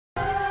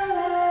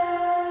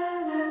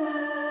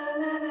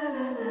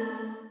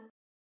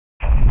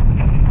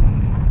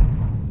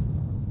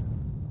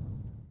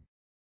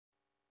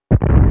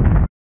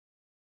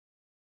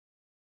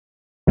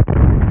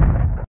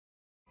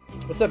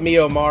What's up,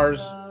 Mio Mars?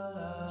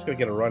 Just gonna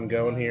get a run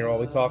going here while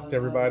we talk to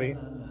everybody.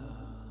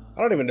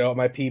 I don't even know what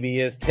my PB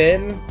is.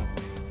 10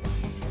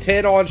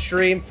 on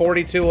stream,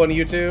 42 on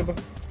YouTube.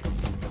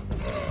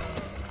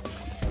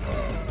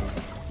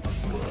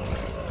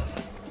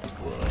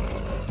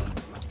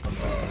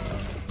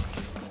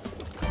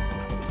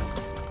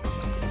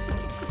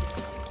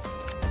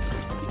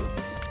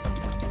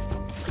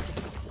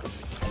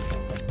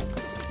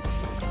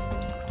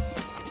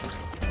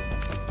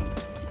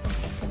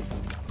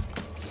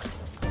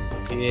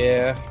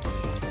 Yeah.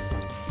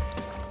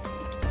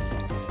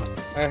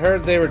 I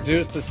heard they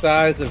reduced the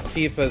size of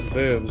Tifa's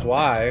boobs.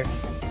 Why?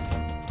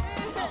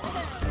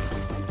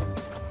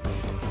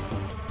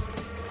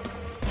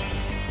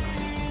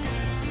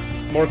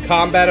 More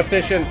combat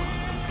efficient.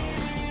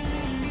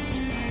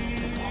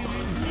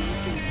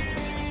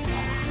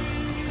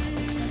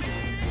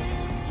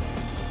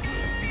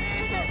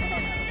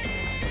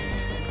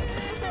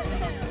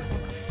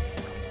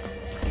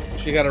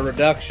 She got a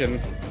reduction.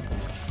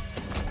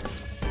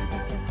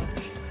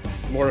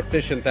 More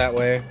efficient that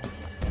way.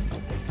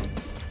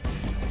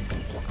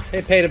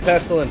 Hey, Painted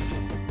Pestilence.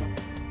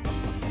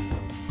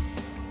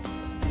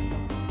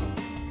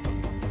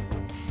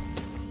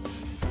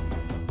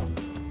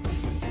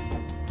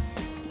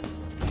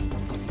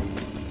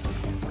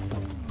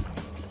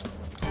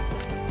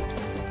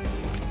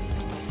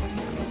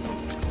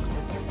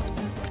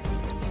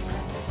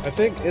 I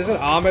think, isn't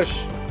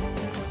Amish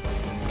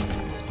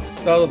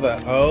spelled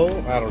with an O?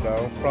 I don't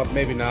know. Probably,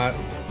 maybe not.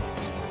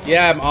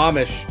 Yeah, I'm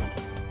Amish.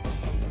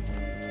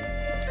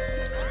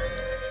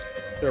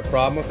 Is there a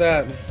problem with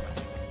that?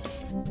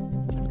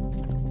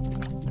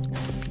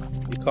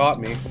 You caught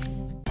me.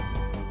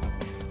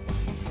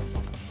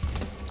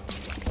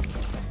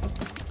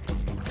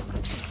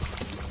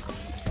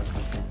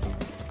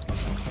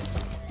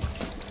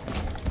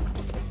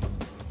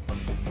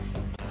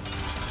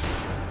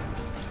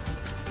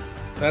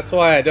 That's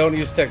why I don't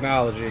use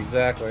technology,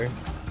 exactly.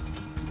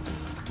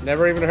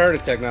 Never even heard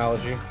of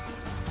technology.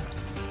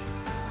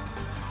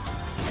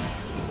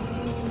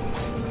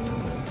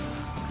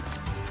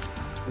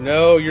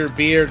 No, your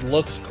beard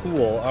looks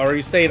cool. Are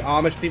you saying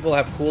Amish people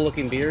have cool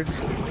looking beards?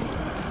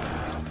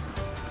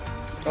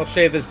 I'll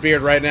shave this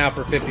beard right now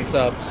for 50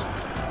 subs.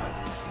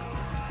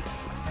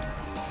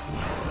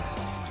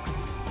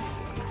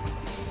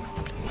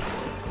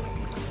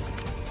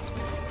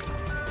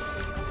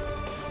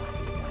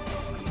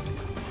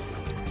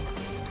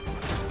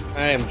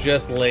 I am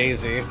just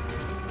lazy.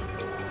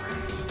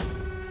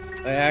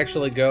 I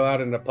actually go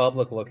out into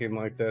public looking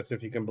like this,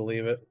 if you can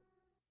believe it.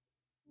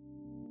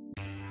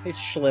 Hey,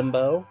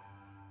 Schlimbo.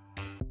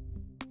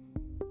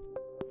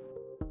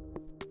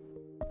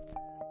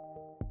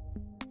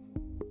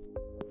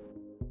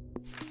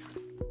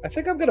 I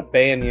think I'm gonna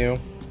ban you.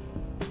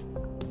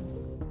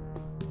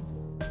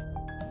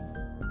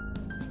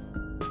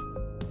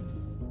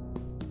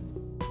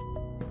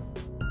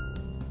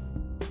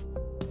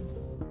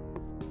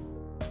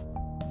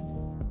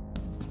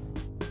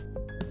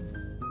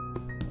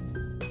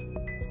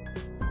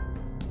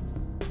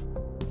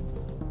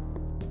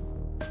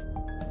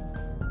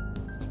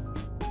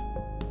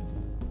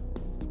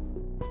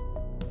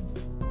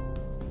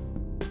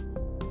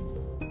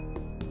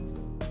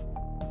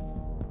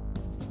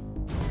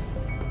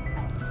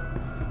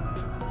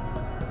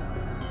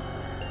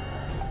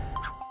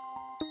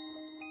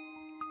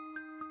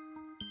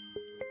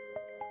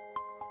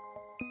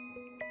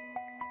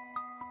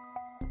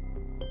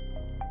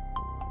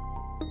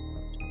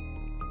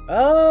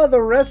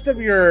 The rest of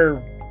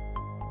your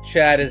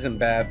chat isn't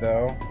bad,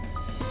 though.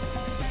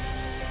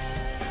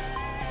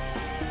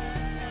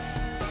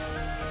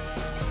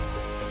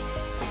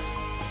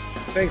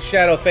 Thanks,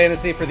 Shadow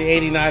Fantasy, for the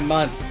 89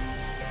 months.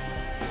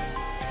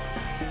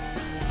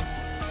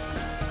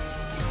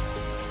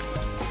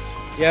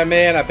 Yeah,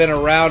 man, I've been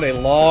around a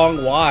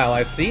long while.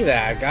 I see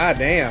that. God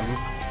damn.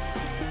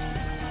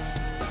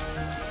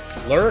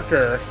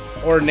 Lurker.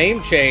 Or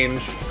name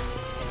change.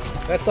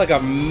 That's like a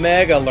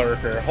mega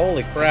lurker.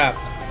 Holy crap.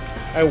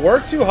 I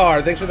worked too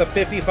hard. Thanks for the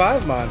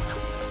 55 months.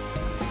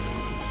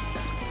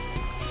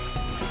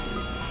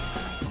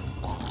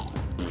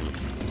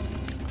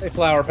 Hey,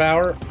 Flower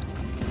Power.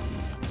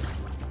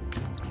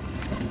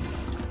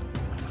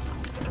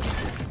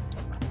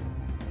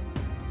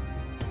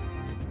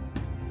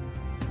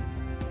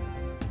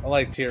 I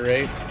like tier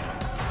 8.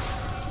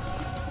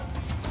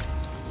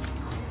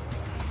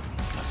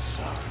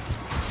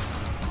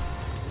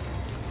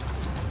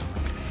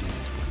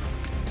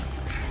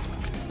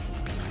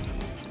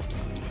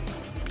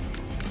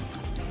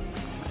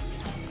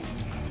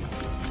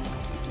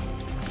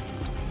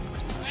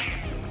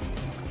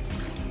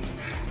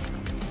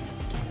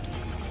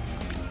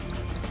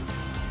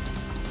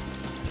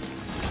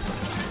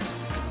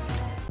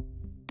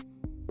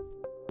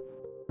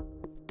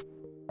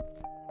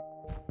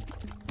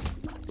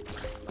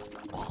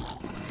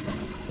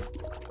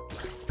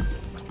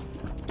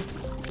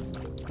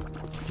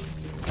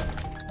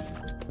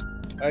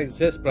 I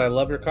exist, but I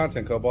love your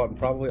content, Cobalt, and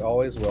probably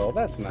always will.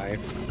 That's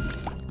nice.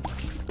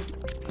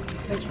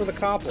 Thanks for the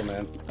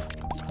compliment.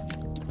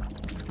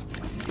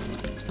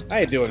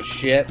 I ain't doing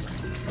shit.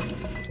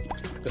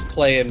 Just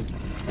playing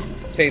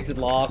Tainted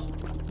Lost.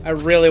 I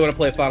really want to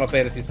play Final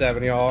Fantasy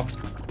VII, y'all.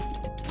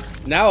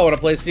 Now I want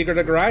to play Secret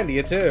of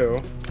Grindia,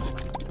 too.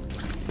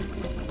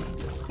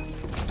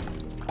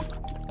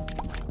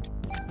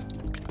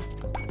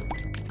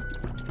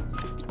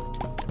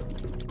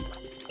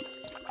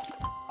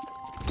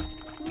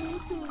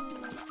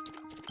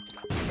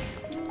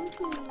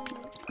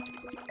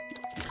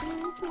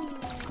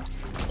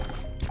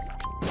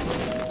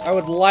 I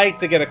would like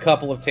to get a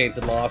couple of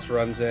Tainted Lost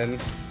runs in.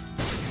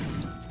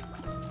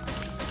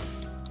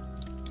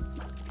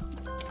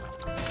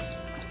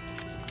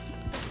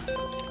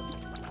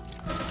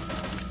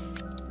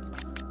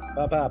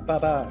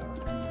 Ba-ba-ba-ba.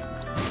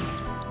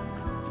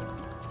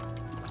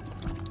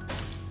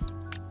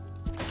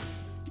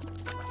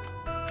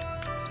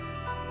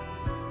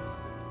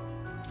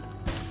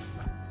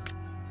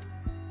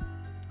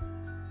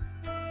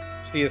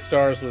 Sea of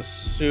Stars was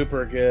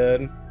super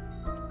good.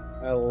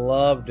 I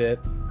loved it.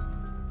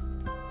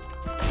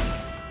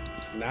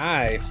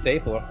 Nice,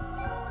 stapler.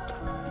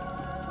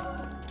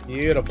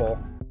 Beautiful.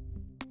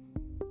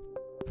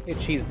 Hey,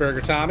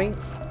 Cheeseburger Tommy.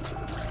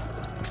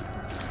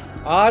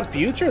 Odd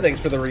Future, thanks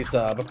for the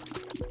resub.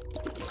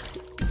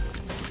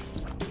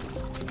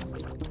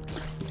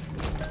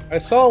 I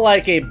saw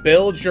like a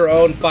build your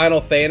own Final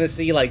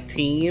Fantasy like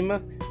team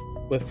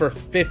with for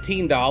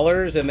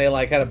 $15, and they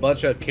like had a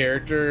bunch of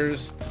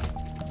characters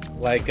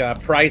like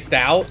priced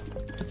out.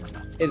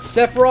 And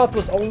Sephiroth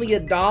was only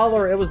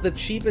 $1. It was the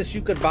cheapest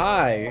you could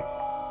buy.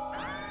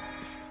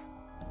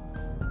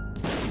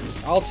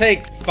 I'll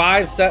take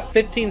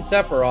 15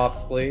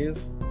 Sephiroths,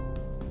 please.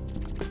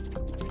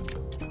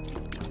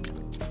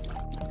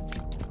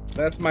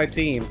 That's my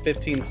team,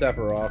 15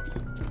 Sephiroths.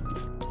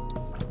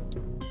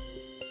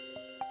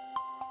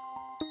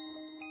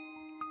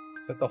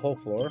 Is that the whole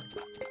floor?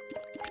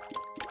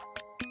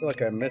 I feel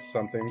like I missed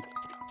something.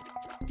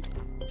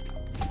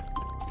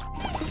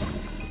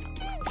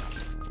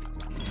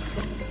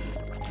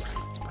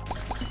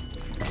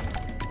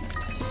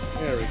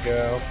 There we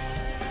go.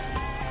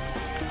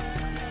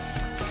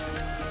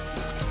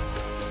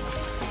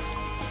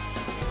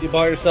 You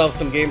bought yourself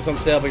some games on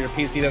sale, but your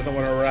PC doesn't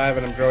want to arrive,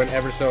 and I'm growing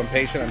ever so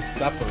impatient. I'm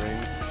suffering.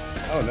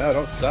 Oh no,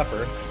 don't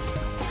suffer.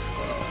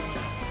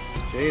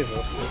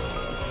 Jesus.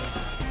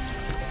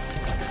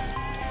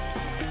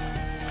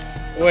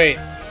 Wait.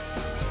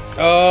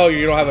 Oh,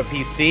 you don't have a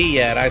PC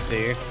yet, I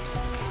see.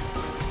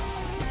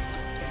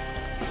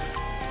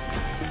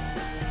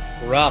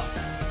 Rough.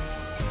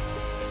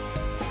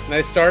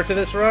 Nice start to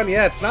this run?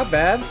 Yeah, it's not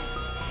bad.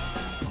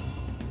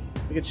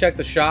 We can check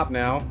the shop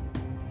now.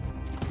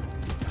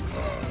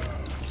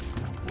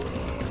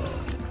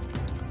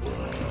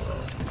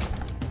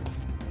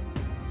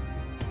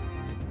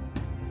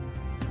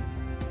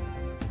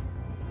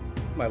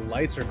 My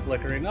lights are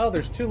flickering. Oh,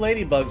 there's 2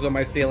 ladybugs on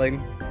my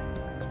ceiling.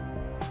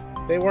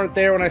 They weren't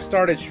there when I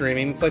started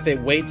streaming. It's like they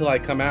wait till I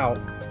come out.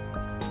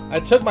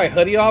 I took my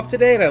hoodie off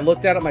today and I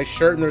looked down at my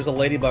shirt and there's a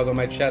ladybug on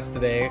my chest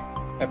today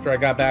after I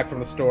got back from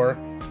the store.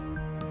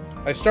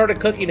 I started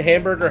cooking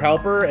hamburger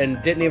helper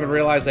and didn't even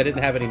realize I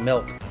didn't have any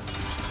milk.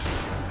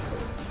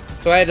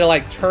 So I had to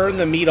like turn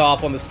the meat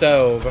off on the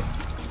stove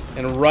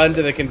and run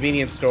to the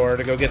convenience store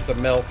to go get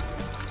some milk.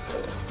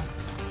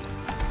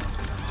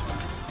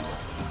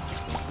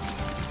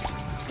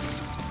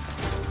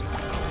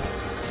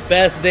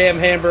 Best damn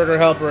hamburger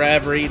helper I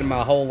ever eaten in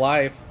my whole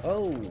life.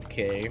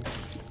 Okay.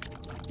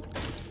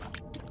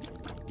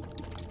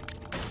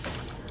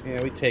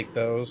 Yeah, we take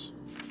those.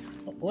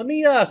 Let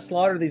me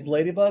slaughter these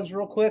ladybugs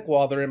real quick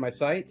while they're in my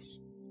sights.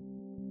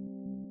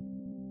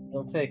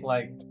 It'll take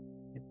like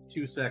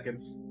 2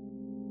 seconds.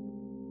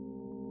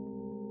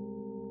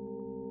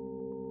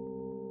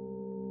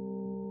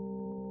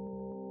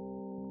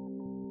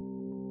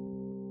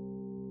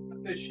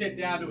 Put this shit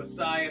down to a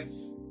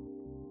science.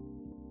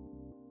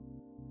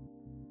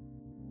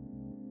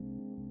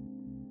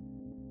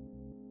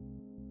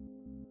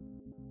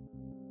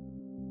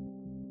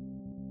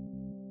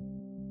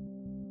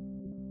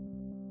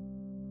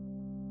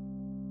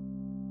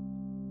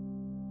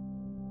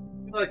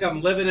 Like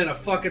I'm living in a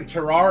fucking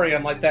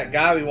terrarium like that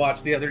guy we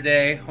watched the other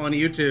day on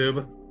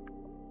YouTube.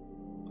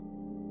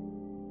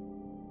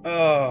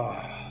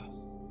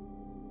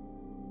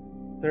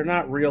 They're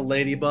not real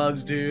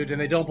ladybugs, dude, and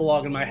they don't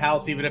belong in my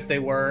house even if they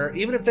were.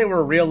 Even if they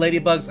were real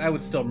ladybugs, I would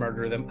still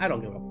murder them. I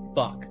don't give a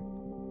fuck.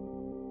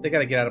 They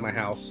gotta get out of my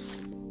house.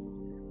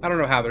 I don't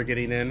know how they're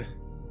getting in.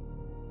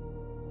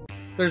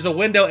 There's a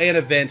window and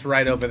a vent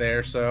right over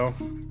there, so...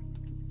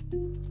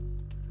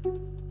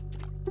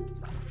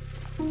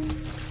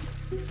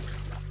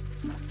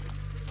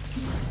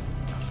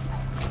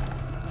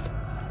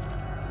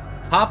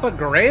 Papa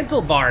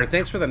Grantelbar,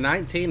 thanks for the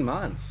 19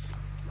 months.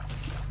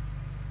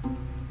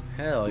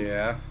 Hell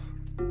yeah.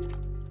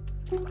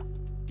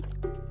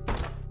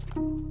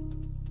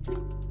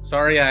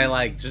 Sorry I,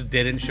 like, just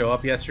didn't show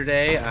up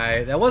yesterday.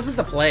 That wasn't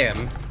the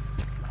plan.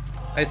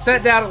 I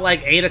sat down at,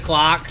 like, 8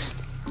 o'clock.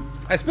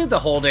 I spent the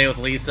whole day with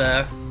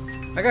Lisa.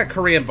 I got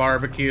Korean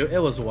barbecue. It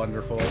was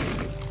wonderful.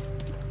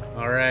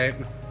 Alright.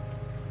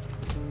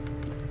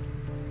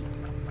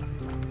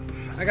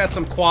 I got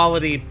some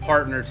quality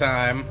partner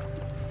time.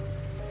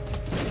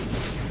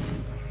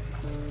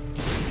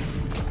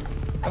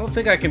 I don't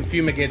think I can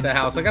fumigate the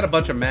house. I got a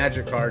bunch of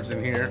magic cards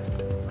in here.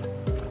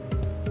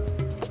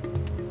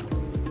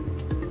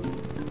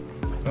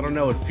 I don't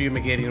know what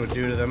fumigating would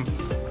do to them.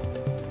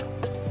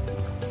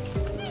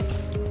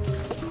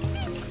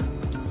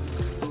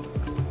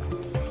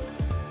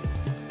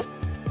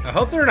 I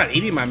hope they're not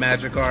eating my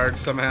magic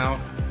cards somehow.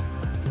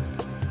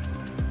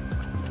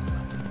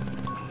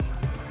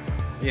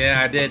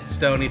 Yeah, I did,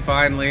 Stony,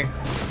 finally.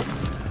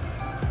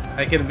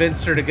 I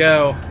convinced her to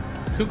go.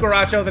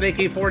 Cucaracho with an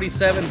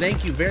AK-47,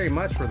 thank you very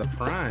much for the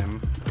prime.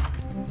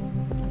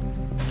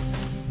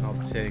 I'll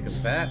take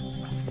that.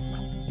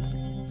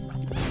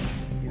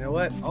 You know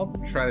what? I'll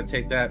try to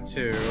take that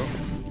too.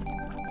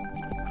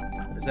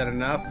 Is that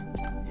enough?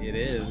 It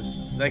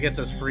is. That gets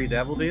us free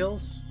devil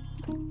deals.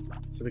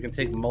 So we can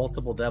take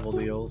multiple devil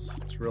deals.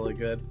 It's really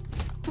good.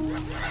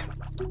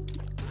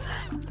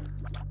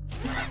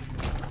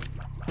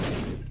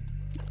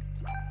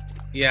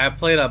 Yeah, I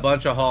played a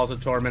bunch of Halls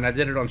of Torment. I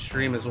did it on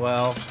stream as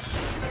well.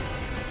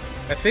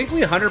 I think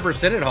we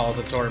 100%ed Halls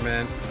of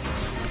Torment.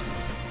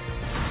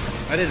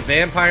 I did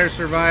Vampire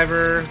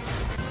Survivor.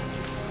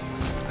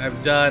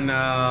 I've done,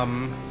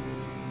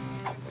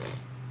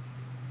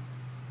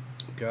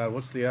 God,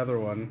 what's the other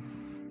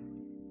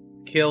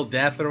one? Kill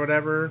Death or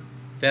whatever.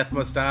 Death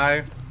Must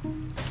Die.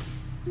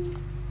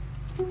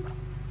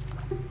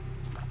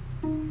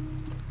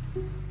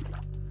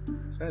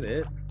 Is that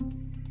it?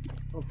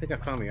 I don't think I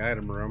found the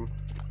item room.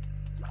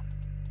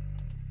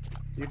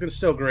 You can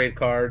still grade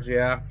cards,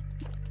 yeah.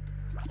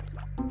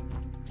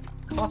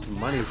 Costs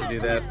money to do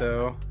that,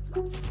 though.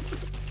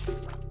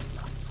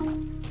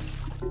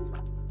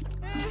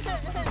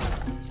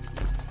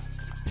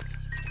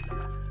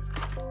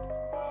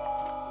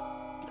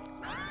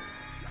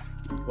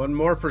 One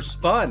more for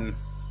Spun.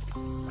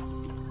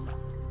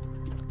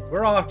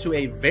 We're off to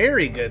a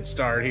very good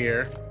start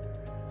here.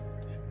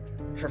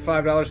 For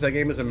 $5, that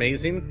game is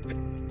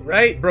amazing.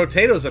 Right?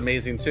 Brotato's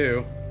amazing,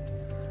 too.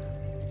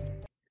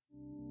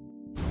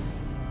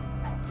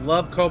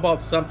 Love Cobalt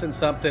something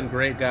something.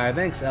 Great guy.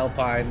 Thanks,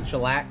 Alpine.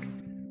 Shellac.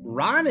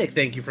 Ronick,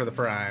 thank you for the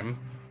prime.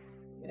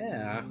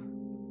 Yeah.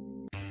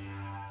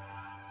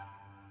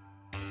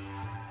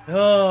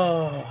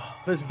 Oh,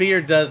 this beer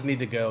does need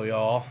to go,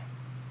 y'all.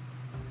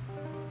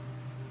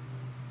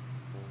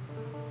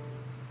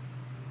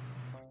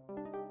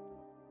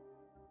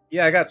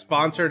 Yeah, I got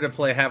sponsored to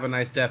play Have a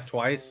Nice Death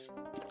twice.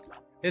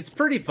 It's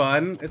pretty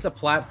fun. It's a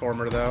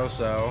platformer, though,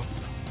 so...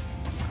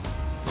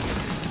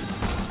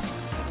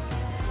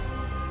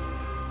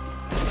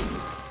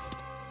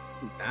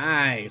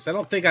 Nice. I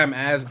don't think I'm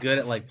as good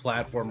at, like,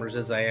 platformers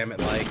as I am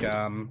at, like,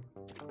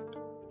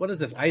 what is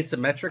this?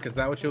 Isometric? Is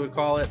that what you would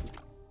call it?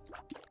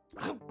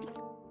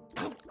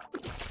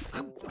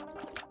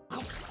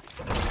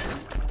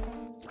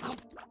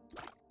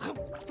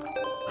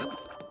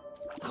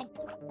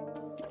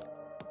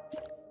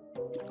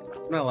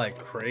 I'm not, like,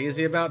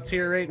 crazy about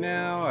tier right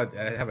now.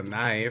 I have a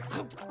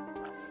knife.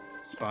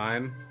 It's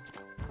fine.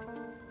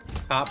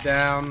 Top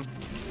down.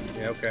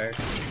 Yeah, okay.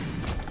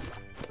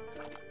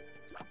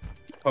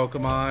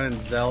 Pokemon and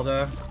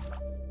Zelda.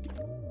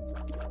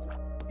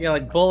 Yeah,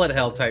 like bullet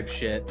hell type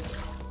shit.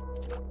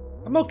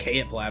 I'm okay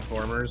at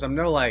platformers. I'm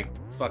no like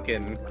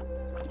fucking...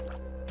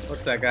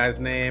 What's that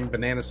guy's name?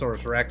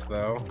 Bananasaurus Rex,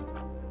 though.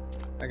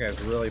 That guy's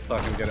really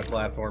fucking good at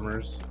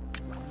platformers.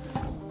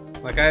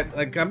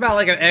 I'm not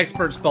like an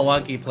expert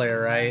Spelunky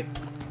player, right?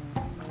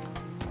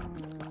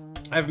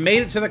 I've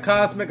made it to the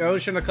Cosmic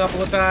Ocean a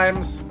couple of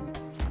times.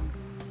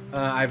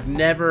 I've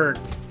never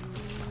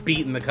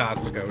beaten the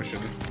Cosmic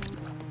Ocean.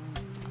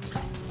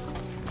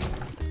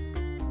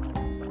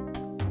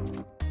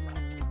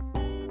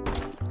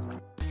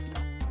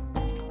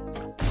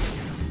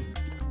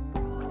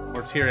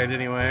 Or tier 8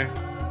 anyway.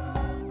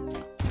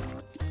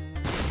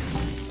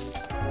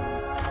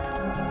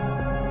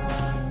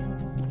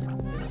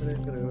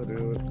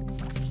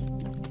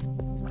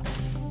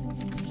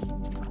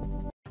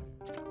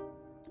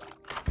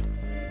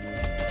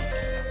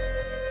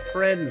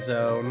 Friend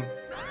zone.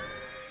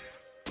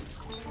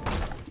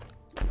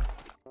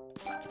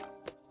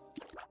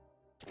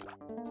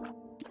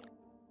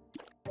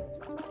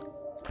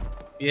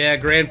 Yeah,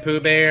 Grand Pooh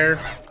Bear.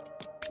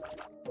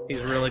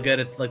 He's really good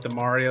at like the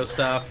Mario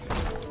stuff.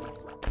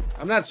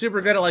 I'm not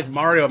super good at like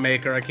Mario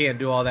Maker. I can't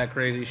do all that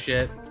crazy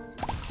shit.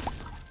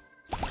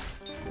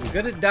 I'm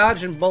good at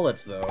dodging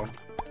bullets though.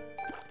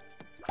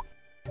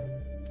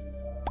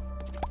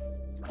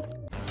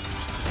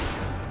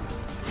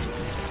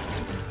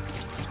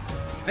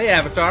 Hey,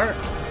 Avatar.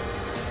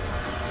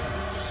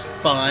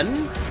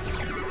 Spun.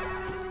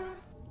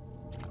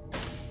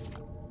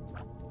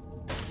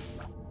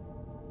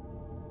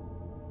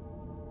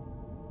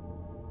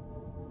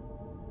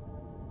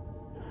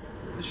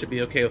 This should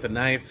be okay with a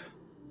knife.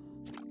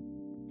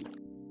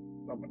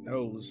 On my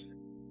nose.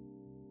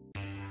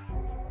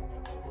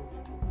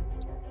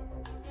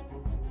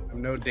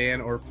 no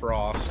Dan or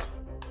Frost.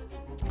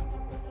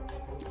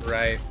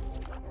 Right.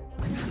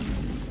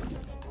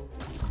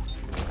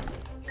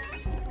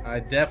 I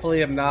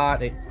definitely am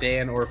not a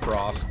Dan or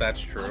Frost, that's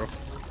true.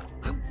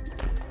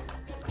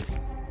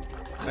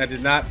 I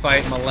did not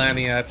fight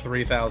Millennia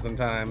 3,000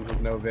 times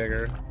with no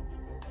vigor.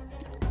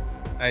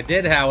 I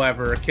did,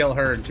 however, kill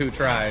her in 2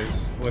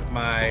 tries with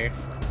my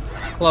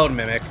clone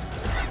mimic.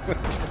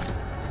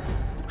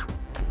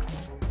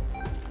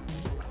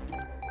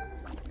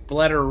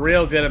 Bled her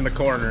real good in the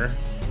corner.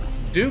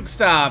 Duke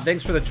Stop,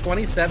 thanks for the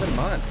 27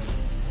 months.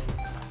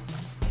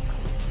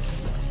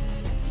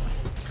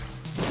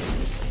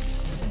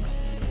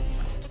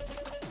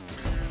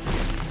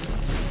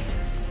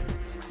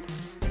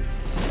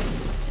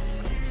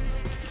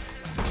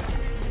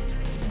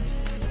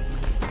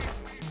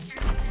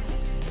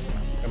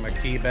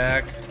 Key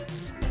back.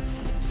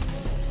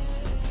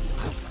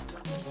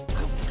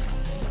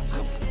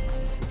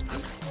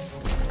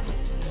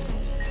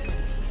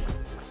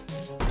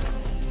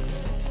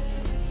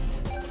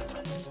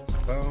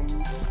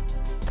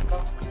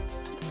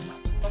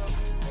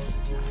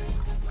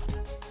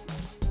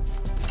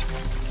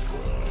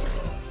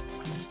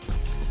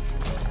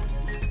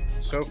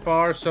 So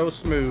far, so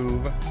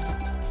smooth.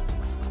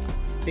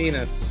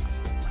 Penis.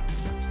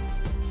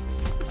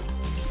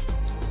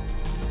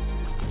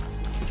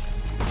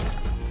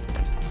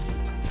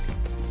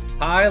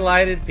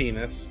 Highlighted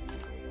penis.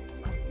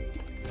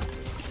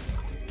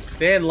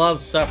 Dan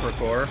loves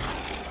Suffercore.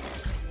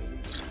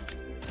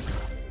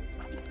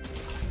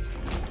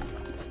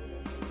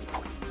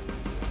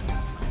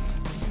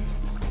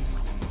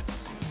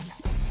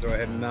 Go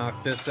ahead and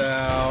knock this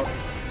out.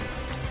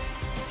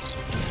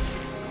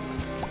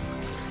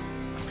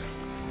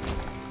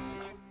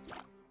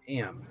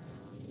 Damn.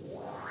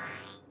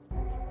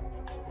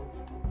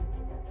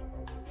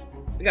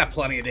 We got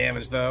plenty of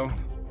damage though.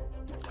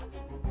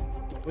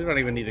 We don't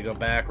even need to go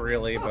back,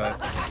 really, but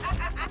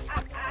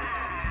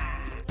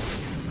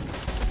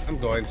I'm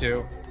going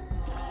to.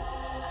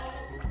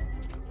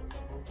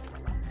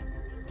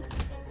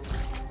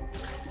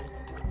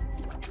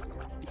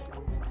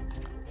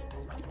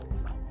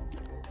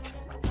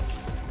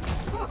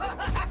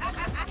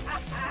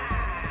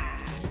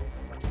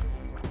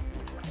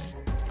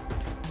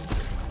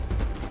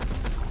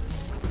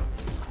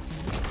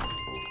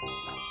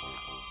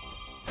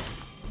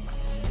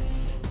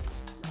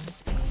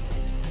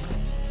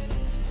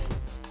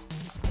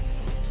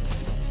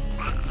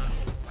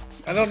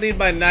 I don't need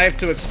my knife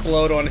to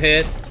explode on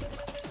hit.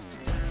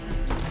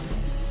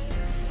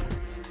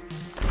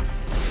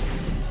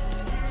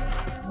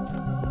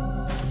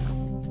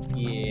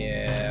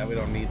 Yeah, we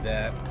don't need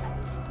that.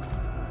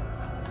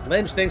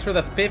 Lynch, thanks for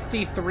the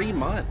 53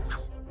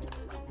 months.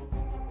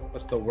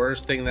 What's the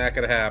worst thing that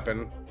could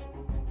happen?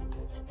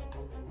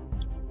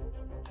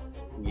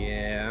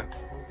 Yeah.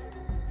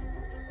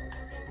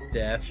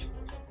 Death.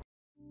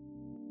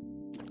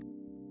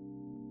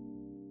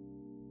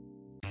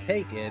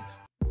 Take it.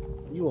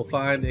 You will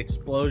find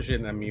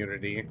explosion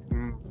immunity.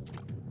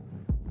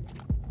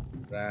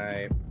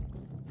 Right.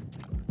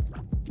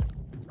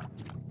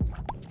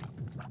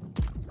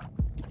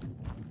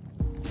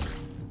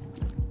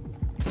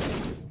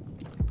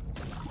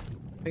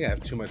 I think I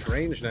have too much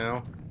range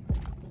now.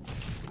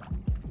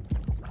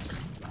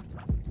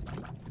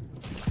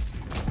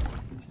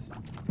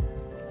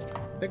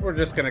 I think we're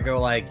just gonna go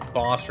like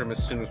boss room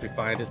as soon as we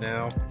find it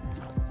now.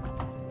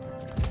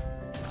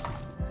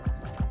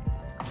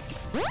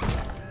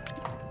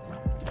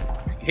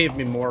 Gave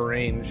me more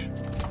range.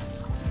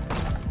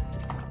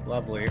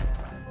 Lovely.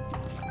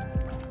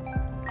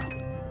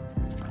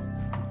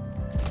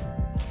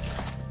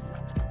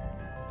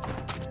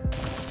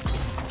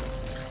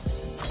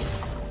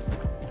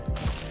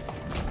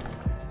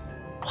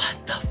 What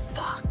the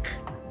fuck?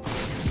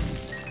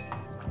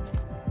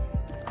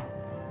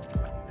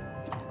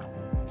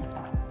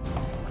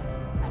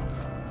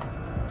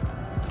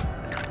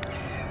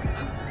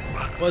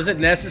 Was it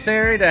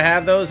necessary to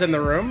have those in the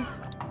room?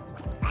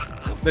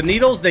 The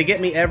needles, they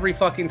get me every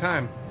fucking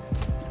time.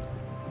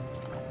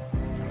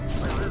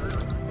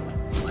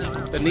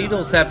 The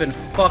needles have been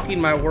fucking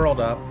my world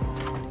up.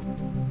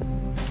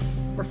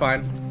 We're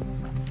fine.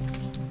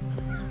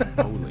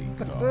 Holy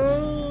God.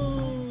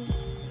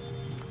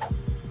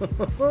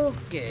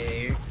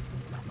 Okay.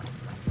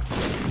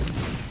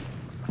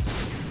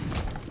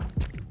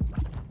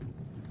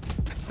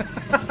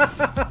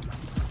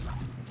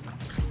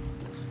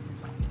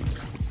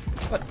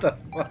 What the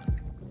fuck?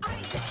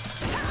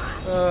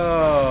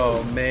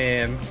 Oh,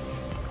 man.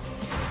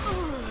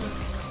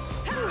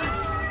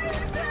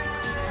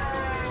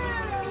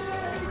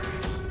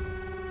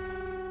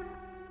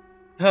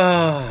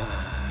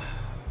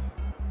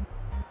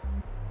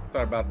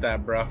 Sorry about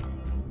that, bro.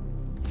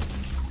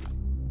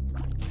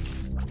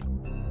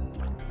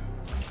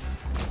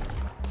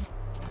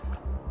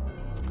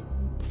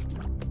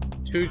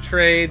 Two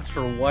trades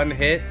for one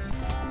hit.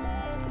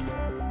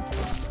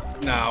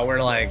 No,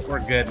 we're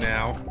good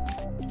now.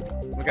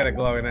 We got a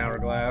glowing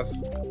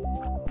hourglass.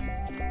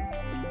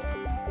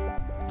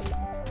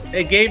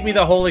 It gave me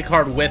the holy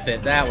card with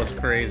it. That was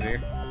crazy.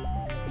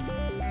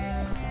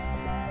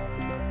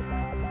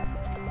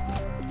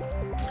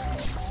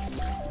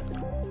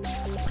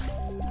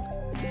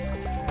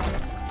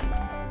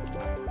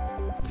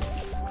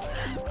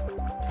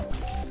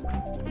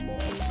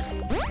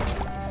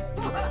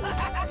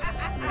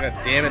 I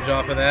got damage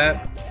off of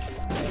that.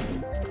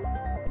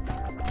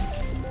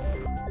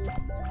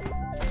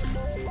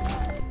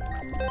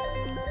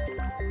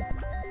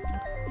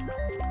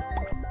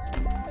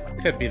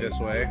 Could be this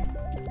way.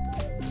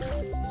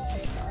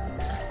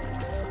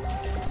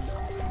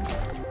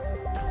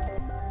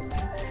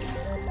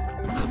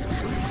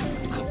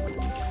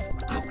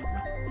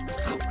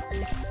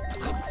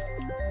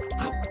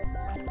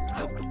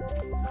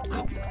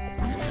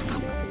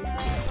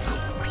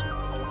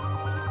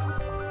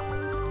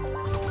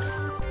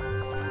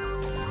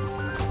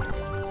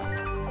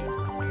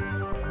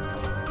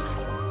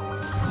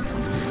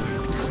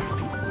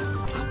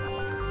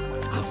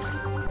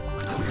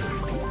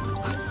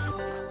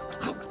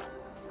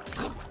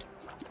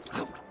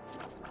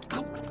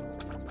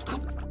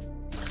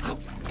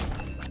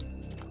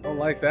 Don't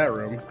like that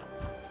room.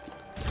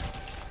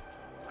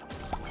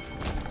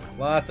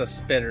 Lots of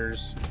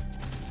spitters.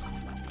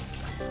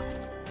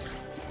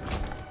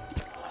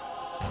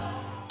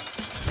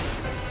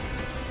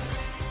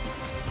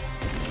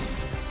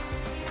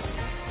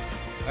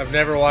 I've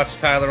never watched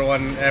Tyler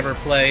One ever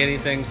play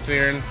anything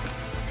Spherin.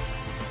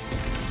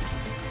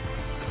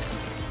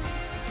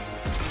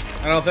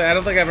 I don't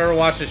think I've ever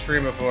watched a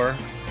stream before.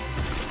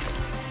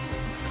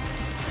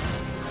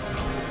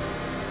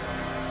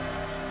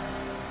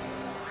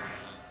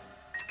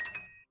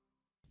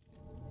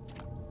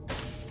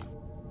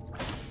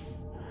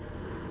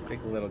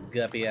 Take a little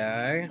guppy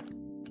eye.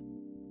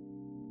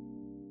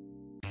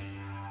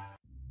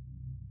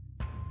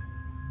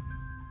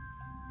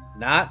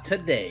 Not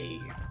today.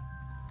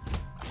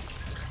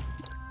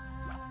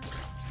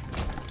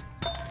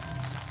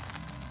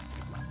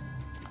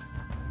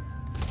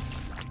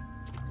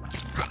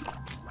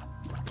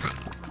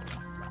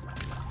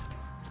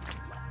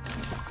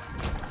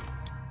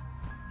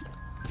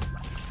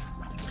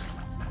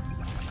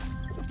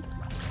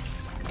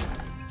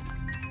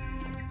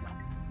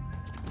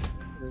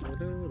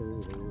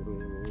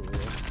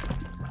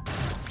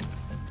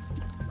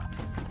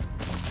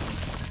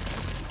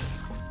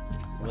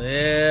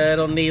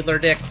 Little needler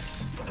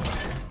dicks.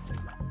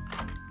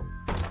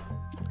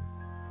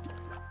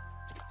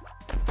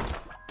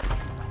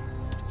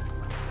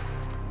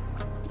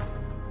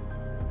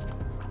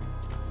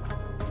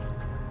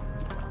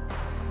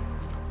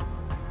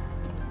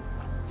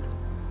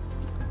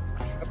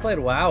 I played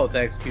WoW with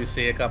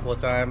XQC a couple of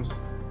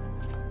times.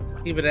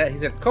 Even at, he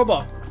said,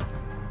 Cobalt,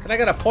 can I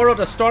get a portal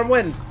to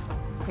Stormwind?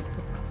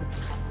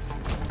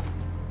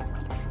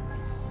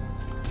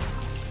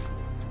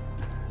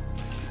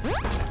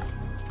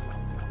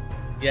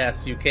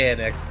 Yes, you can,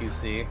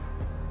 XQC.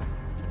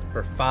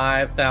 For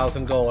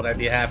 5,000 gold, I'd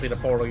be happy to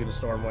portal you to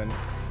Stormwind.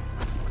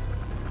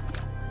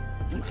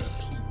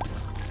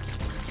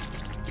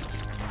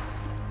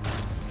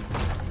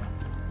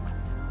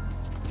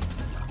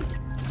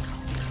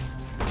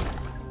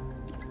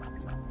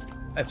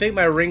 I think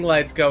my ring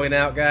light's going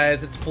out,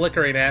 guys. It's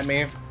flickering at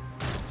me.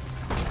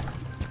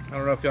 I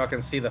don't know if y'all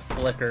can see the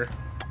flicker.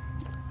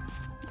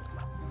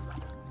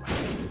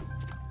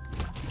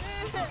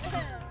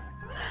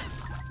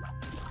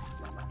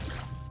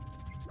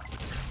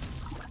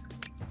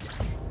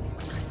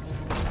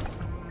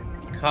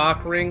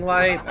 Cock ring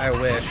light? I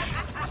wish.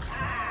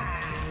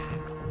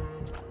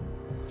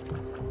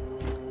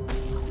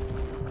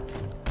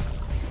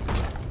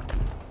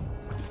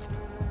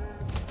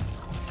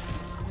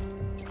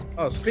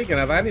 Oh, speaking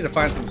of, I need to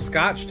find some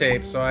scotch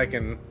tape so I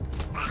can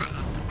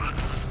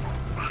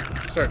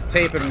start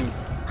taping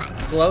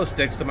glow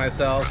sticks to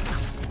myself.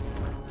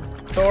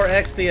 Thor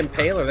X the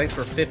Impaler, thanks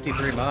for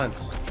 53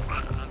 months.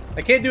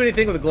 I can't do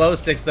anything with the glow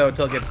sticks though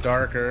until it gets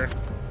darker.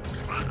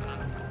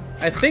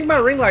 I think my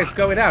ring light's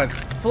going out. It's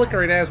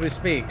flickering as we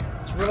speak.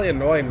 It's really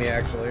annoying me,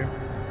 actually.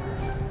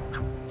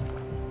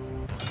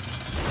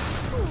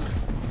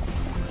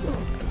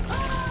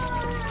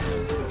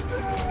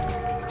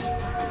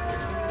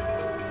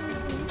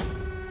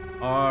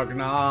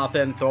 Argnoth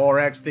and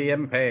Thorax the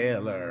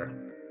Impaler.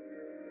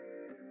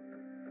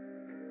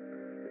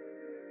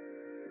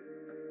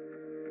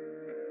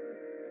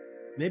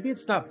 Maybe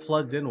it's not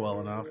plugged in well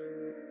enough.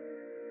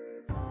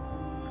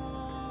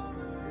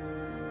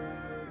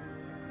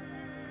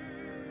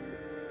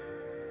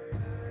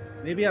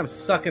 Maybe I'm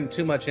sucking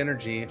too much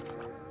energy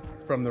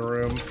from the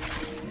room.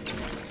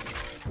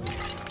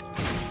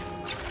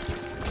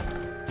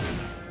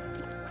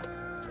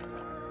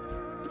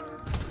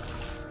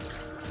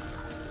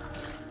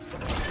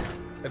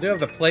 I do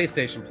have the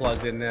PlayStation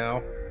plugged in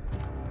now.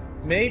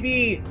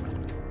 Maybe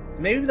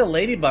the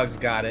ladybugs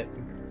got it.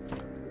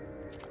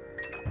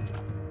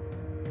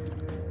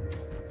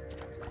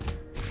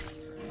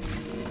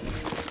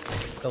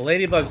 The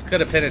ladybugs could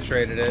have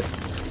penetrated it.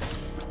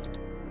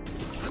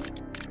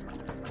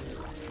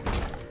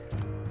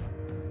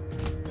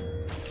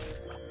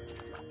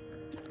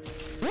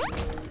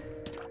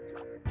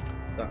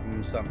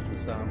 something, something,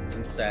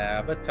 something,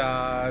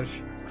 sabotage.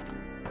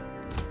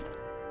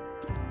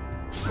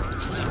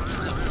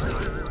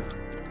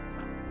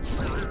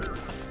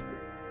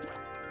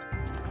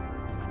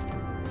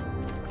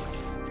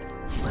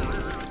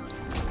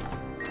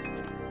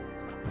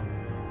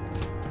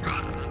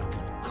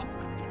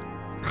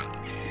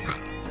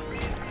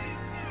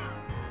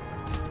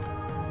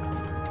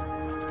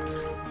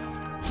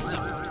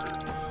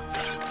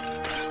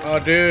 Oh,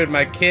 dude,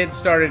 my kid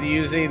started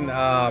using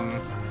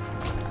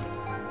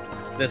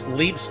this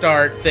leap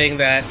start thing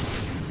that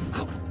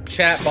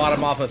chat bought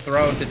him off a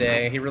throne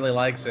today. He really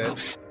likes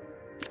it.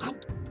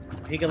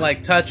 He can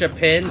like touch a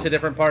pin to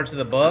different parts of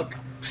the book,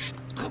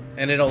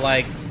 and it'll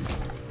like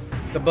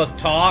the book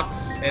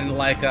talks, and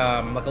like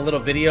a little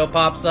video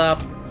pops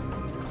up.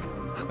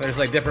 There's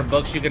like different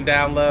books you can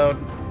download.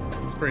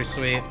 It's pretty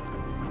sweet.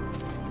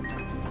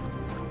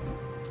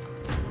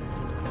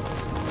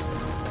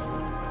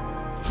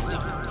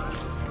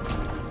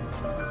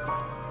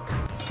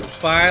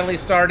 Finally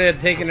started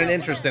taking an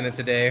interest in it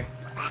today.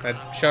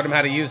 I showed him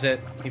how to use it.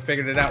 He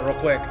figured it out real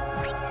quick.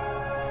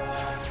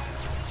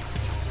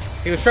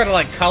 He was trying to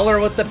like color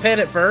with the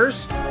pen at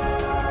first,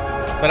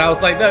 but I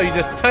was like, no, you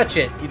just touch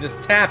it. You just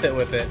tap it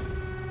with it.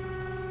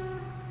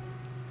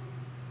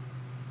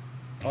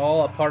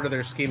 All a part of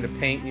their scheme to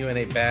paint you in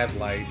a bad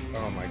light.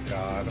 Oh my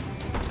god.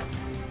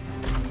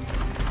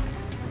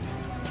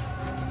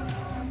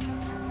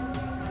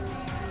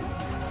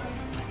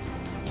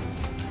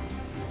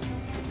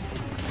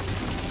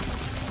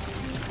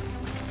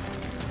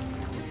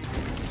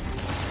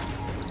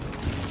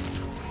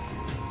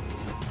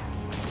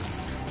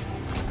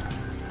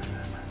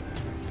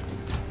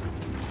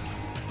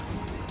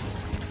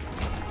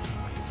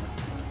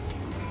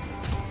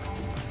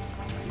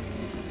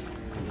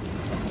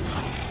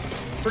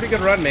 Pretty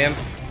good run, man.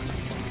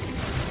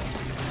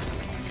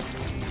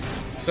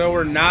 So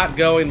we're not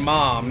going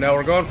mom. No,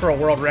 we're going for a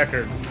world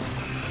record.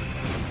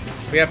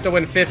 We have to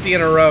win 50 in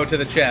a row to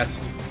the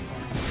chest.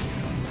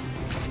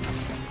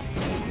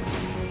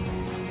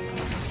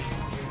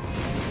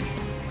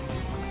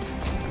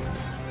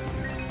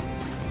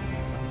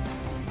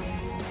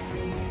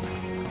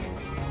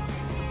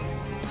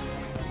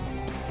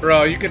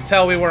 Bro, you could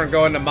tell we weren't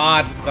going to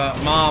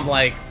mom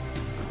like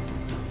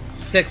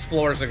 6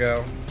 floors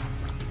ago.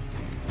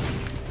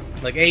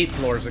 Like 8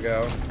 floors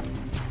ago.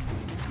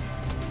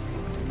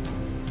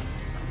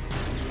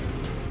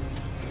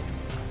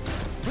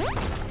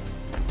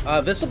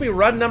 This will be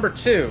run number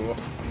 2.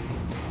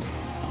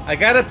 I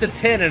got up to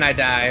 10 and I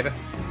died.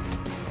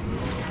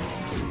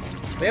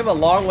 They have a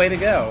long way to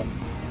go.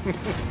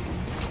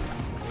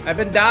 I've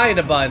been dying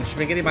a bunch. I've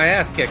been getting my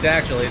ass kicked,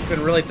 actually. It's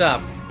been really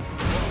tough.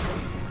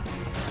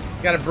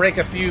 Gotta break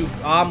a few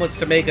omelets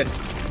to make a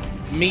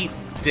meat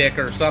dick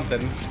or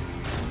something.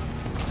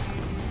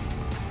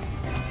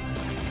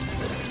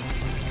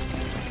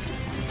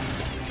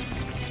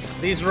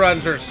 These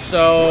runs are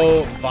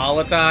so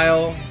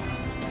volatile.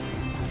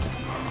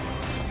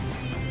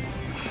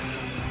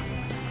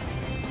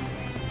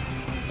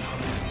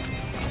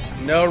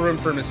 No room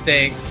for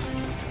mistakes.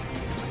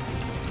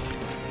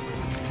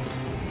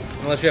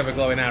 Unless you have a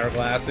glowing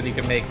hourglass, then you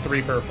can make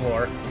 3 per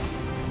floor.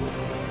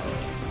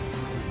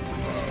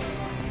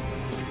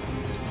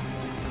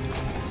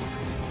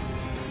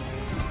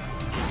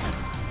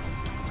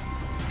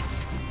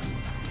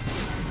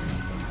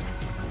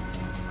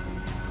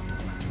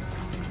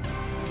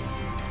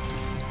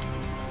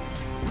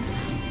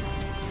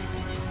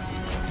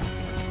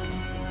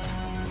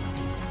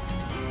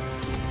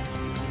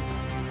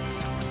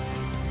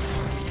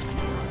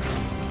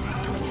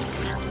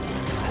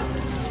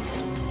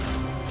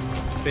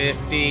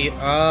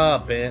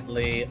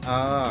 Bentley,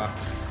 All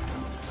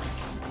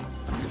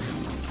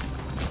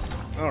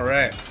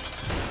right.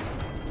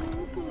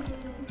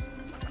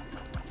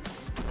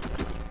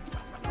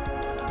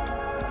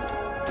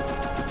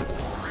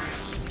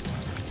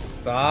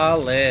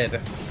 Solid.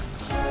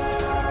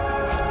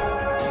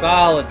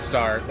 Solid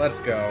start. Let's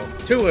go.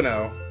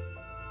 2-0.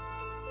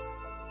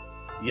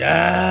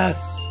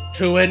 Yes!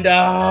 2-0!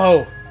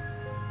 I'll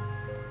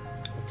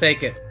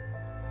take it.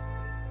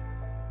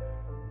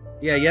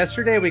 Yeah,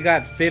 yesterday we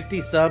got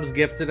 50 subs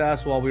gifted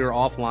us while we were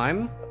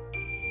offline.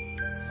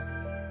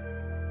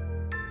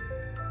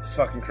 It's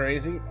fucking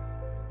crazy.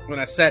 When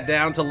I sat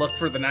down to look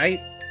for the night,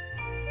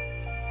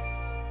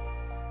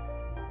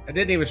 I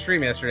didn't even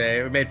stream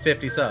yesterday. We made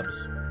 50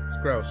 subs. It's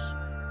gross.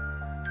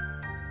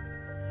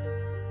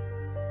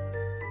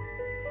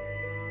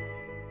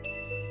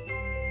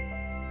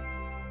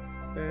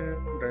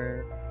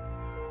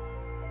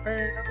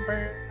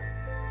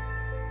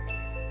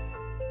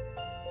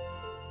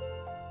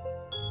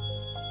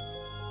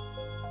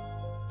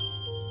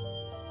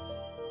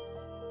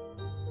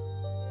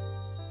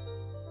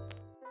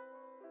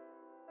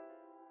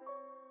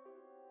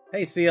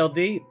 Hey,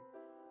 CLD.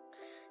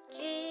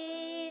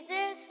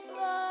 Jesus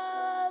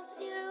loves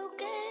you,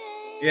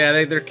 gang.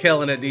 Yeah, they're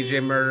killing it,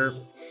 DJ Murder.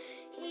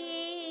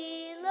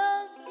 He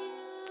loves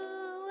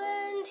you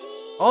and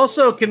he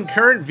Also,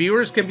 concurrent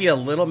viewers can be a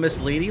little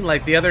misleading.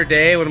 Like the other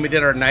day when we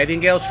did our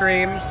Nightingale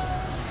stream,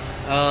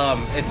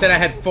 it said I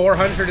had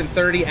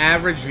 430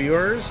 average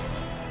viewers.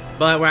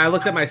 But when I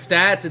looked at my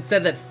stats, it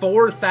said that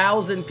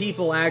 4,000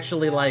 people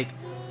actually, like,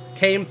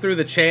 came through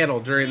the channel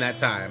during that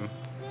time.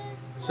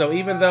 So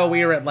even though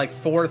we were at, like,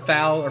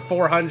 4,000 or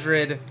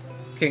 400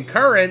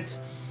 concurrent,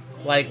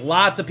 like,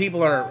 lots of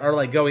people are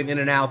like, going in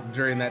and out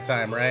during that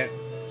time, right?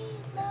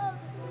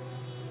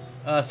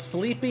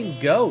 Sleeping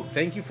Goat,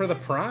 thank you for the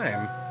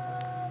Prime.